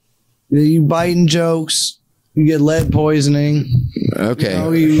rhymes. You biting jokes. You get lead poisoning. Okay.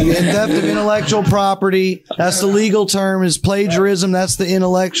 You get theft of intellectual property. That's the legal term. Is plagiarism. That's the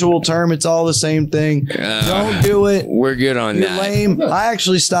intellectual term. It's all the same thing. Don't do it. We're good on You're that. lame. I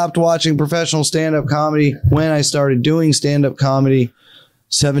actually stopped watching professional stand-up comedy when I started doing stand-up comedy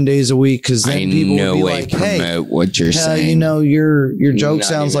 7 days a week, because then people would be like, "Hey, what you're saying. You know, your joke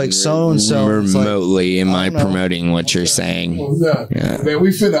sounds like so and so." Remotely, am I promoting what you're saying? Yeah. Man, we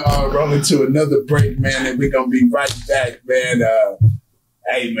finna roll into another break, man, and we're gonna be right back, man.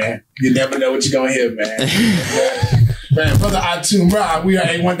 Hey, man, you never know what you're gonna hear, man. Man, brother iTunes Ride, we are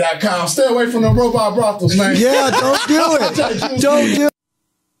A1.com. Stay away from the robot brothels, man. Yeah, don't do it. Don't do it.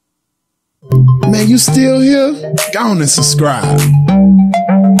 Man, you still here? Go on and subscribe.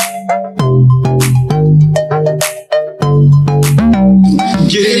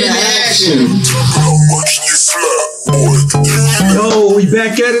 Get into action. Yo, we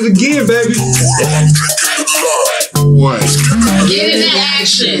back at it again, baby. What? Get into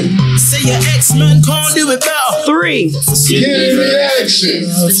action. Say your ex-man can't do it better. 3. Get into action.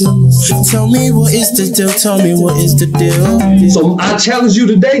 Tell me what is the deal. Tell me what is the deal. So I challenge you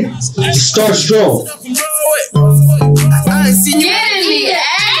today to start strong. Get into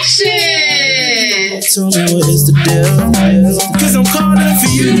action. Tell me what is the deal. Cause I'm calling for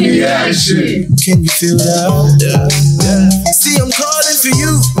you. Get into action. Can you feel that? See, I'm calling for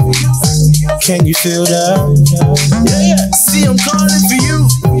you. Can you feel that? See, I'm calling for you.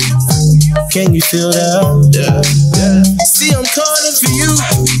 Can you feel that? See, I'm calling for you.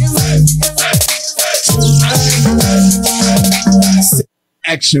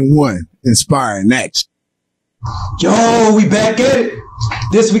 Action 1, inspiring action. Yo, we back at it.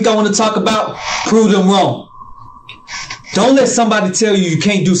 This week I want to talk about prove them wrong. Don't let somebody tell you you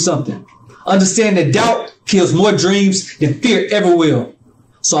can't do something. Understand that doubt kills more dreams than fear ever will.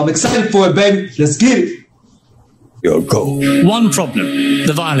 So I'm excited for it, baby. Let's get it. Yo, go. One problem,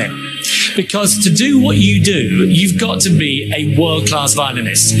 the violin. Because to do what you do, you've got to be a world-class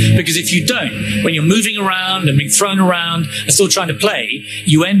violinist. Because if you don't, when you're moving around and being thrown around and still trying to play,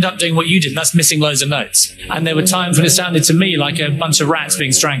 you end up doing what you did, and that's missing loads of notes. And there were times when it sounded to me like a bunch of rats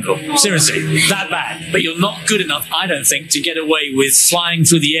being strangled. Seriously, that bad. But you're not good enough, I don't think, to get away with flying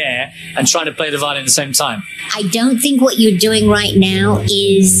through the air and trying to play the violin at the same time. I don't think what you're doing right now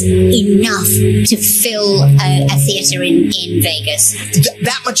is enough to fill a theater in Vegas.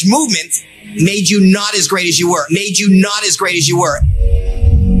 That much movement made you not as great as you were.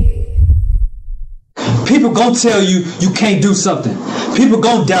 People gonna tell you you can't do something. People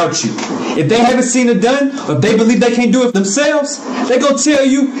gonna doubt you. If they haven't seen it done, or if they believe they can't do it themselves, they gonna tell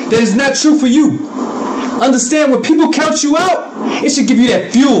you that it's not true for you. Understand, when people count you out, it should give you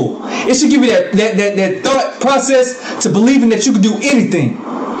that fuel. It should give you that thought process to believing that you can do anything.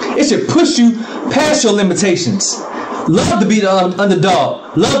 It should push you past your limitations. Love to be the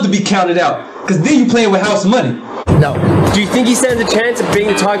underdog. Love to be counted out. Because then you playing with house money. No. Do you think he stands a chance of being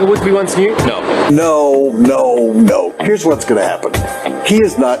the Tiger Woods we once knew? No. Here's what's going to happen. He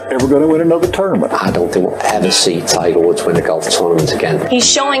is not ever going to win another tournament. I don't think we'll ever see Tiger Woods win a golf tournament again. He's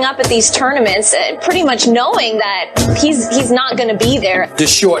showing up at these tournaments pretty much knowing that he's not going to be there. The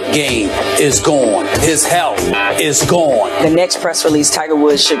short game is gone. His health is gone. The next press release Tiger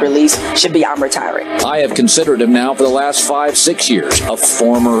Woods should release should be, I'm retiring. I have considered him now for the last 5-6 years a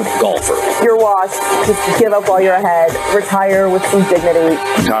former golfer. You're washed. Just give up while you're ahead. Retire with some dignity.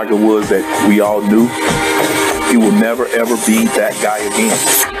 Tiger Woods that we all knew, he will never ever be that guy again.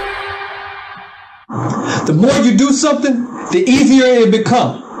 The more you do something, the easier it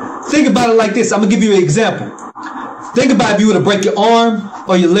become. Think about it like this. I'm gonna give you an example. Think about if you were to break your arm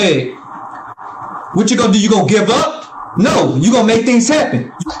or your leg. What you gonna do? You gonna give up? No, you gonna make things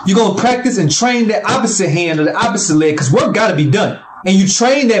happen. You gonna practice and train the opposite hand or the opposite leg, because work gotta be done. And you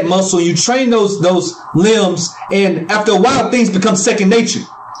train that muscle, you train those limbs, and after a while things become second nature.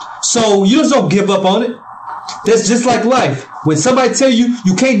 So you just don't give up on it. That's just like life. When somebody tell you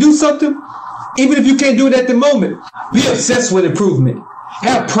you can't do something, even if you can't do it at the moment, be obsessed with improvement.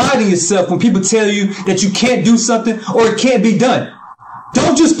 Have pride in yourself when people tell you that you can't do something or it can't be done.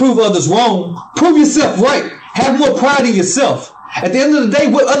 Don't just prove others wrong. Prove yourself right. Have more pride in yourself. At the end of the day,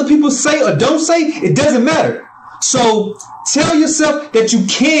 what other people say or don't say, it doesn't matter. So tell yourself that you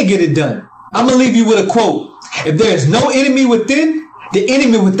can get it done. I'm going to leave you with a quote. If there is no enemy within, the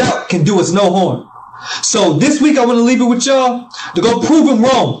enemy without can do us no harm. So this week I want to leave it with y'all to go prove them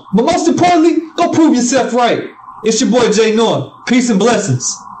wrong. But most importantly, go prove yourself right. It's your boy Jay Norm. Peace and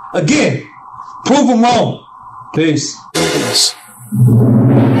blessings. Again, prove them wrong. Peace. Return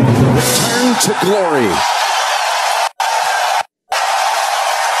to glory.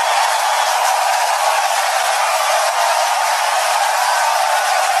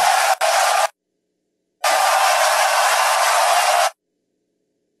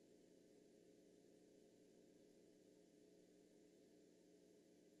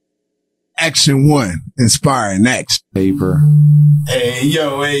 Action 1, inspiring action. Paper. Hey,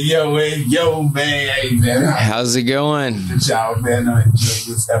 yo, man. Hey, man. How's it going? Good job, man. I enjoyed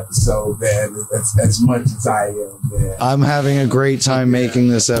this episode, man. That's as much as I am, man. I'm having a great time making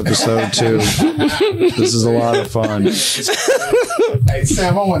this episode, too. This is a lot of fun. Hey,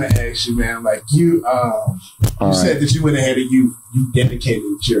 Sam, I want to ask you, man, like you said that you went ahead and you dedicated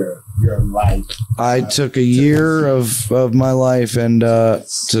your life. I took a year of my life and to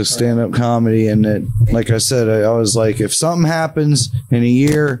stand-up comedy, and it, like I said, I was like, if something happens in a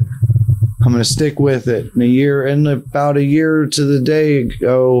year, I'm going to stick with it. In about a year to the day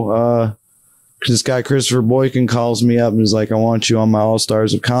ago, this guy Christopher Boykin calls me up and is like, I want you on my All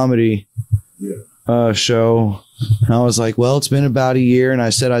Stars of Comedy show. And I was like, well, it's been about a year, and I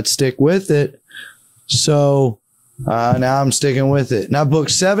said I'd stick with it. So now I'm sticking with it. And I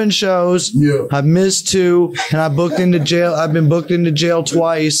booked 7 shows. Yeah. I've missed 2, and I booked into jail. I've been booked into jail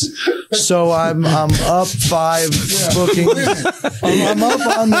twice. So I'm up 5 bookings. I'm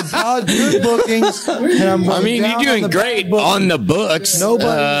up on the good bookings. And you're doing great on the books.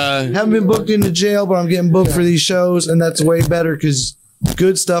 Nobody haven't been booked into jail, but I'm getting booked for these shows, and that's way better because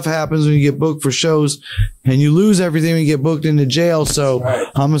good stuff happens when you get booked for shows, and you lose everything when you get booked into jail. So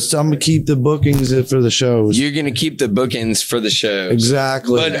I'm gonna keep the bookings for the shows. You're gonna keep the bookings for the shows,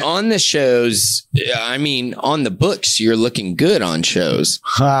 exactly. But on the shows, on the books, you're looking good on shows.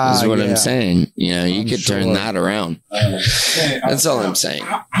 Is what I'm saying. You know, you could turn that around. That's all I'm saying.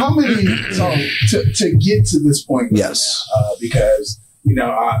 How many? So to get to this point, yes, because. You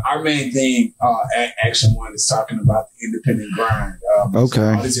know, our main thing, Action 1, is talking about the independent grind. Okay.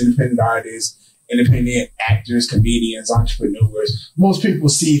 So all these independent artists, independent actors, comedians, entrepreneurs. Most people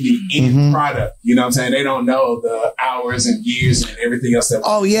see the end product. You know what I'm saying? They don't know the hours and years and everything else.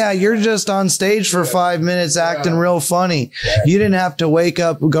 Oh, yeah. You're just on stage for 5 minutes acting real funny. You didn't have to wake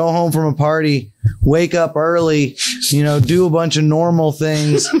up, go home from a party, wake up early, do a bunch of normal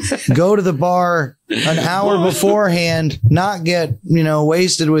things, go to the bar an hour beforehand, not get,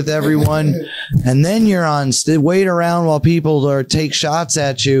 wasted with everyone. And then you're on wait around while people take shots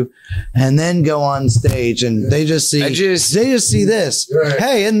at you and then go on stage. And they just see, they just see this.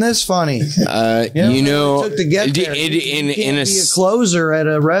 Hey, isn't this funny? It took to get there. You can't be a closer at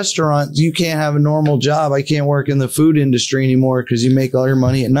a restaurant. You can't have a normal job. I can't work in the food industry anymore because you make all your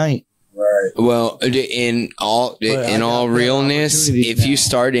money at night. Right. Right. Well, in all realness, if you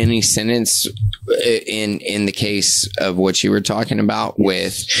start any sentence in the case of what you were talking about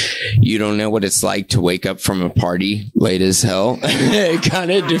with, you don't know what it's like to wake up from a party late as hell, it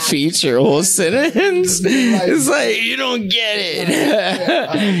kind of defeats your whole sentence. It's like you don't get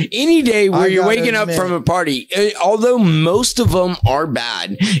it. Any day where you're waking up from a party, although most of them are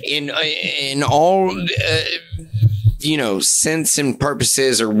bad in all. Sense and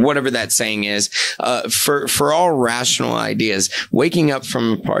purposes, or whatever that saying is, for all rational ideas, waking up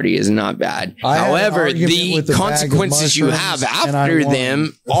from a party is not bad. However, the consequences you have after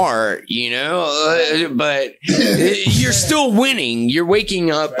them are, but you're still winning. You're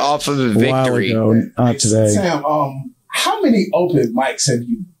waking up off of a victory. Not today. Sam, how many open mics have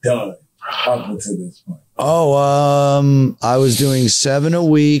you done up until this point? I was doing 7 a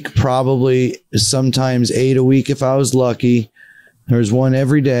week, probably sometimes 8 a week if I was lucky. There's one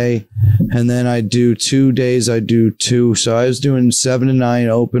every day. And then I do 2 days, I do 2. So I was doing 7 to 9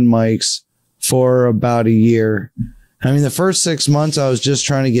 open mics for about a year. I mean, the first 6 months, I was just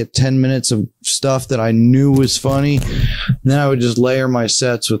trying to get 10 minutes of stuff that I knew was funny. And then I would just layer my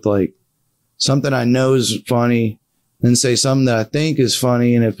sets with like something I know is funny, and say something that I think is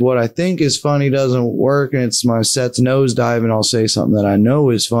funny. And if what I think is funny doesn't work and it's my set's nosediving, I'll say something that I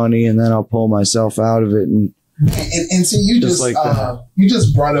know is funny, and then I'll pull myself out of it. And so you just you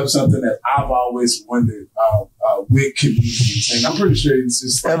just brought up something that I've always wondered with comedians, and I'm pretty sure it's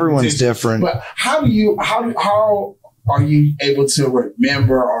just like everyone's different. But how are you able to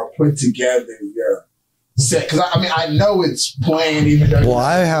remember or put together your set? Because I know it's playing even though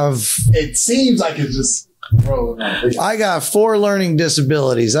it seems like it's just. I got 4 learning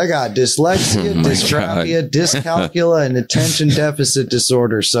disabilities. I got dyslexia, dysgraphia, dyscalculia, and attention deficit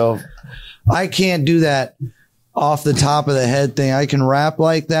disorder. So I can't do that off the top of the head thing. I can rap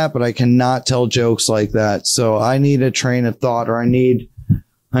like that, but I cannot tell jokes like that. So I need a train of thought, or I need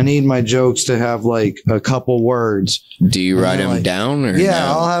my jokes to have like a couple words. Do you write them down? Or yeah,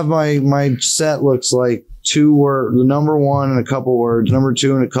 no? I'll have my set looks like 2 words, the number 1 and a couple words, number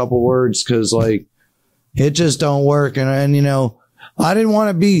 2 and a couple words, because like it just don't work. And I didn't want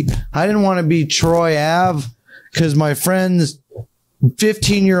to be Troy Ave, because my friend's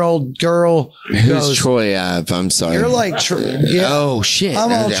 15-year-old girl Who's Troy Ave? I'm sorry. You're like, oh shit.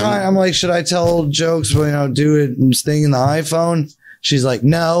 I'm like, should I tell jokes, but do it and thing in the iPhone? She's like,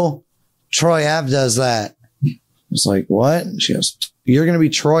 no, Troy Ave does that. I was like, what? She goes, you're going to be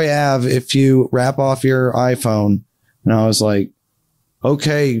Troy Ave if you rap off your iPhone. And I was like,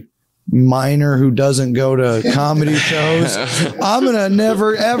 okay, minor who doesn't go to comedy shows. I'm going to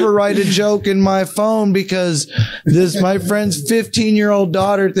never, ever write a joke in my phone because my friend's 15-year-old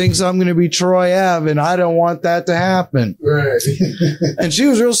daughter thinks I'm going to be Troy Ave, and I don't want that to happen. Right. And she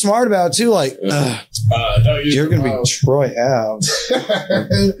was real smart about it too. Like, you're going to be Troy Ave.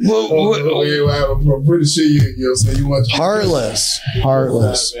 I'm pretty sure you want Heartless.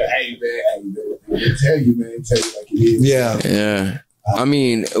 Hey, man, tell you like it is. Yeah. I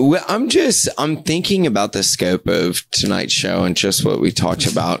mean, I'm thinking about the scope of tonight's show and just what we talked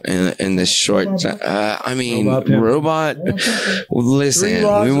about in this short. Robot.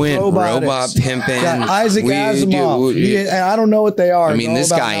 Listen, we went robot pimping. Isaac Asimov. I don't know what they are. I mean,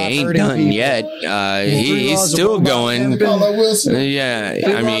 this guy ain't done yet. He's still going. Yeah,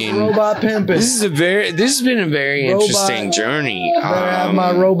 I mean, robot pimping. This has been a very interesting journey. Have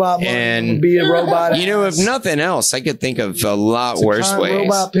my robot money and be a robot. If nothing else, I could think of a lot worse ways.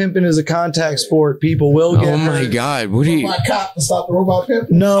 Robot pimping is a contact sport. People will get. Oh my God! What do you? Cop to stop the robot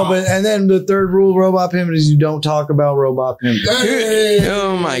pimping? No, and then the third rule of robot pimping is you don't talk about robot pimping.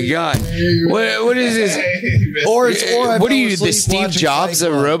 Oh my God! What is this? What are you, the Steve Jobs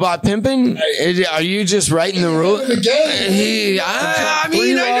of robot pimping? Are you just writing the rule? I'm not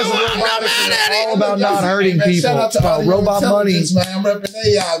mad at it. All about not hurting people. It's about robot money. Man, I'm repping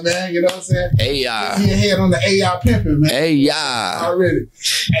AI, man. You know what I'm saying? AI. He ahead on the AI pimping, man. AI. Already.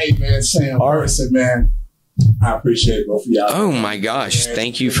 Hey, man, Sam, Carson, man. I appreciate both of y'all. Oh my gosh!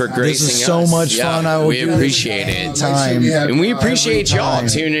 Thank you for gracing us. This is so much fun. We appreciate it, and we appreciate y'all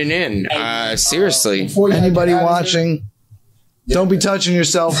tuning in. Seriously, anybody watching, don't be touching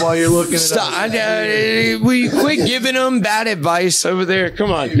yourself while you're looking at us. We quit giving them bad advice over there.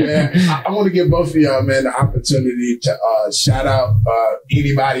 Come on, man. I want to give both of y'all, man, the opportunity to shout out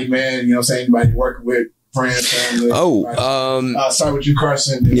anybody, man. You know, say anybody working with. Friends, family. Start with you,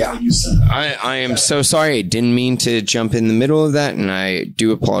 Carson. Yeah, I am so sorry. I didn't mean to jump in the middle of that, and I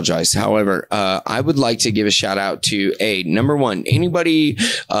do apologize. However, I would like to give a shout out to number one, anybody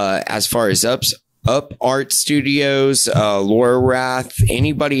as far as Up Art Studios, Laura Rath,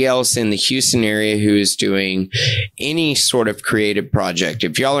 anybody else in the Houston area who is doing any sort of creative project.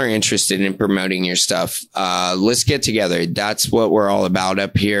 If y'all are interested in promoting your stuff, let's get together. That's what we're all about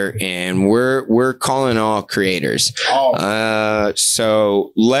up here, and we're calling all creators.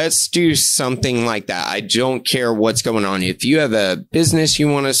 So let's do something like that. I don't care what's going on. If you have a business you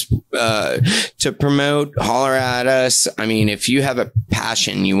want us to promote, holler at us. I mean, if you have a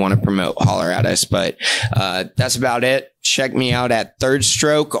passion you want to promote, holler at us. But that's about it. Check me out at Third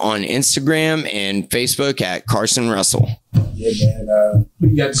Stroke on Instagram and Facebook at Carson Russell. Yeah, man. Who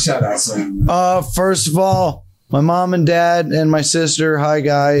you got the shout out from? First of all, my mom and dad and my sister. Hi,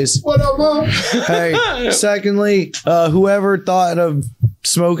 guys. What up, mom? Hey. Secondly, whoever thought of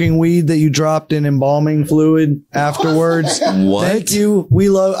smoking weed that you dropped in embalming fluid afterwards. What? Thank you.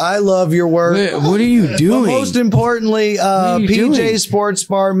 I love your work. Wait, what are you doing? But most importantly, PJ Sports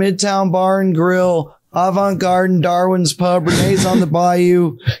Bar, Midtown Bar and Grill, Avant Garden, Darwin's Pub, Renee's on the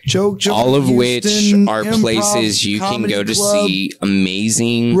Bayou, Joke all of Houston, which are Improv, places you can go to Club, see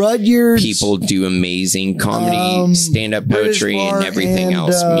amazing Rudyard's, people do amazing comedy, stand-up poetry, and everything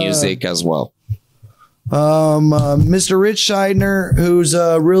else, music as well. Mr. Rich Scheidner, who's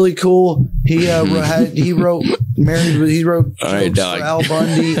really cool. He wrote jokes for Al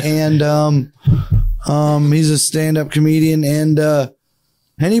Bundy, and he's a stand-up comedian, and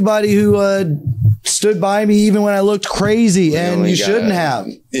anybody who stood by me even when I looked crazy, and you shouldn't have.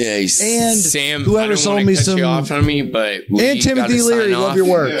 Yeah, and Sam, whoever sold me some. You off on me, but and Timothy Leary, love your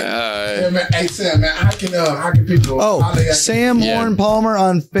work. Yeah, man. Hey, Sam, man, how can people? Sam Oren Palmer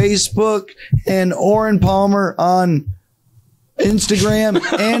on Facebook and Oren Palmer on Instagram,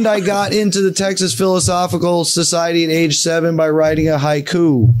 and I got into the Texas Philosophical Society at age 7 by writing a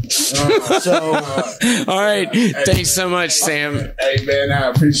haiku. All right, thanks so much, Sam. Hey man, I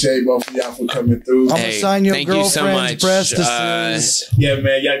appreciate both of y'all for coming through. I'm gonna sign your girlfriend's breastises. Yeah,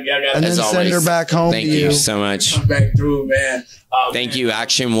 man, y'all got and then send her back home. Thank you so much. Come back through, man. Thank you,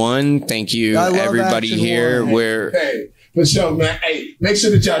 Action One. Thank you, everybody here. For sure, man. Hey, make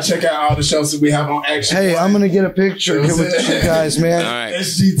sure that y'all check out all the shows that we have on Action. Hey, I'm gonna get a picture with you guys, man. All right.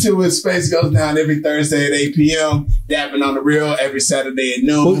 SG2 in Space goes down every Thursday at 8 p.m. Dapping on the Real every Saturday at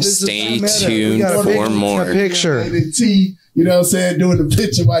noon. Stay tuned for more. Picture. You know what I'm saying? Doing the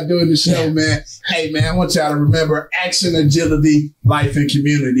picture while doing the show, man. Hey, man, I want y'all to remember action, agility, life, and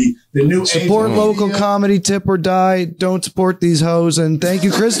community. The new support local comedy, tip or die. Don't support these hoes. And thank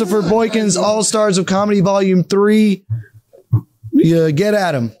you, Christopher Boykins, All Stars of Comedy Volume 3. Yeah, get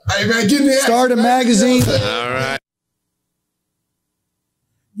at him. Hey, man, give me Start a magazine. All right.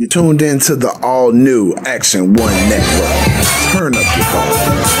 You tuned in to the all-new Action One Network. Turn up your phone.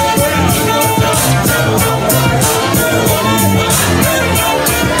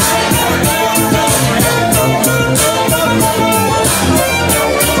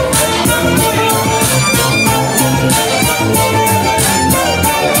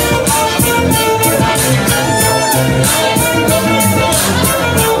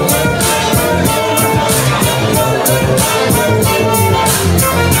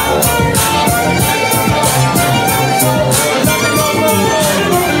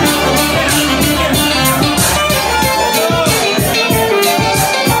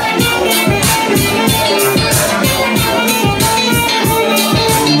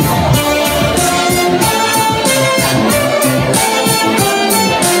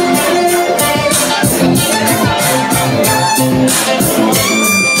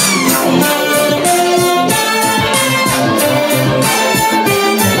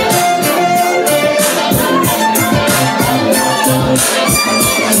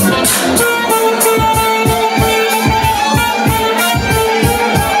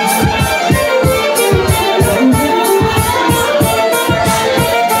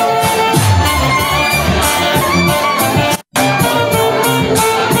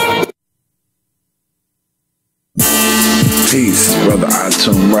 Peace, brother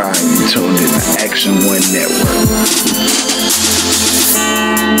Atum Ryan. You tuned in to Action One Network.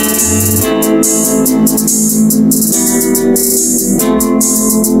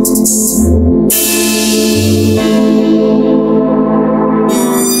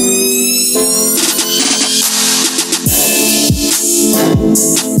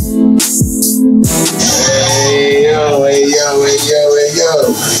 Hey yo,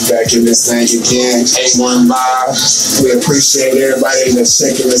 back in this thing again. A1 Live. We appreciate everybody that's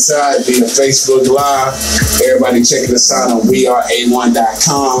checking us out via Facebook Live. Everybody checking us out on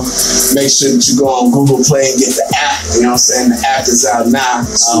weareA1.com. Make sure that you go on Google Play and get the app. You know what I'm saying? The app is out now.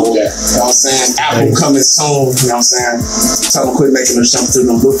 You know what I'm saying? Apple coming soon. You know what I'm saying? Tell them quit making us jump through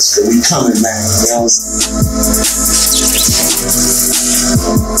the loops because we coming, man. You know what I'm saying?